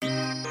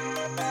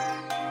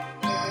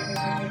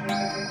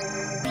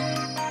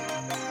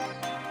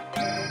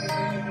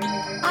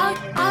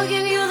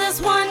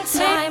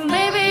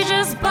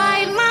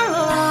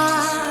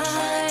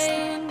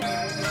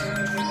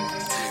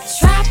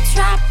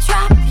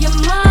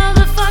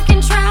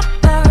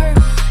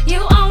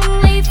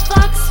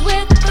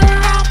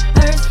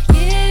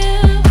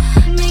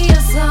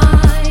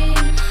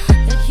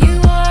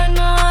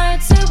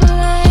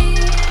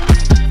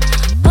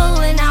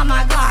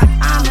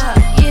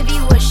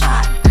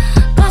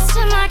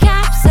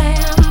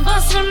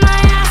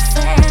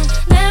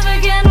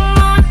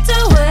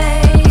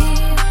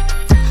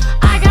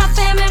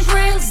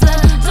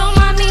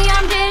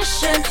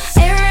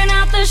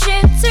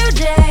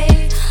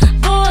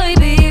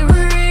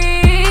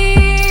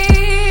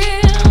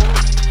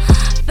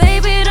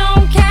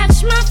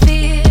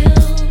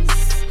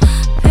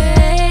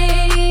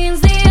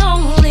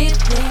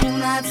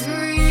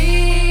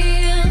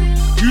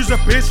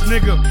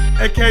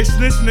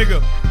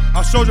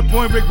Soulja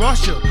Boy and Big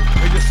Russia.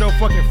 They just so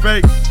fucking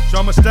fake. So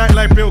I'ma stack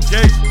like Bill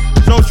Gates.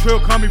 So Trill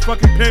call me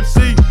fucking Pimp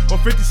C or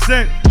 50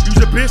 Cent. Use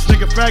a bitch,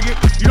 nigga faggot.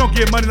 You don't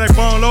get money like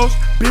Ballin,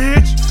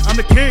 bitch. I'm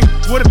the king.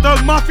 What a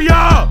thug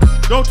mafia.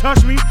 Don't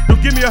touch me.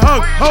 Don't give me a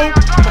hug. Ho,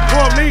 I'm a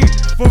poor lean.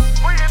 For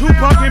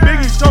Tupac and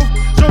Biggie, so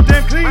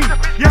damn clean.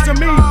 Yes, I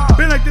mean,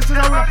 been like this since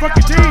I was a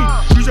fucking teen.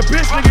 Use a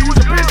bitch, nigga. Use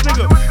a bitch,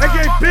 nigga.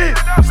 AKA bitch,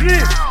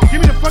 snitch. Give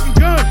me the fucking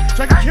gun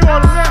so I can kill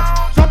all the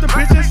rats. Stop the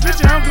bitch and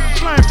snitching. I don't give a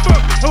flying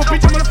fuck. I'm a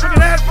bitch, I'm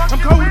motherfucking ass. I'm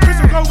cold with the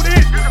bitch, I'm cold with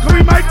it. Call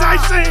me Mike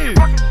Tyson.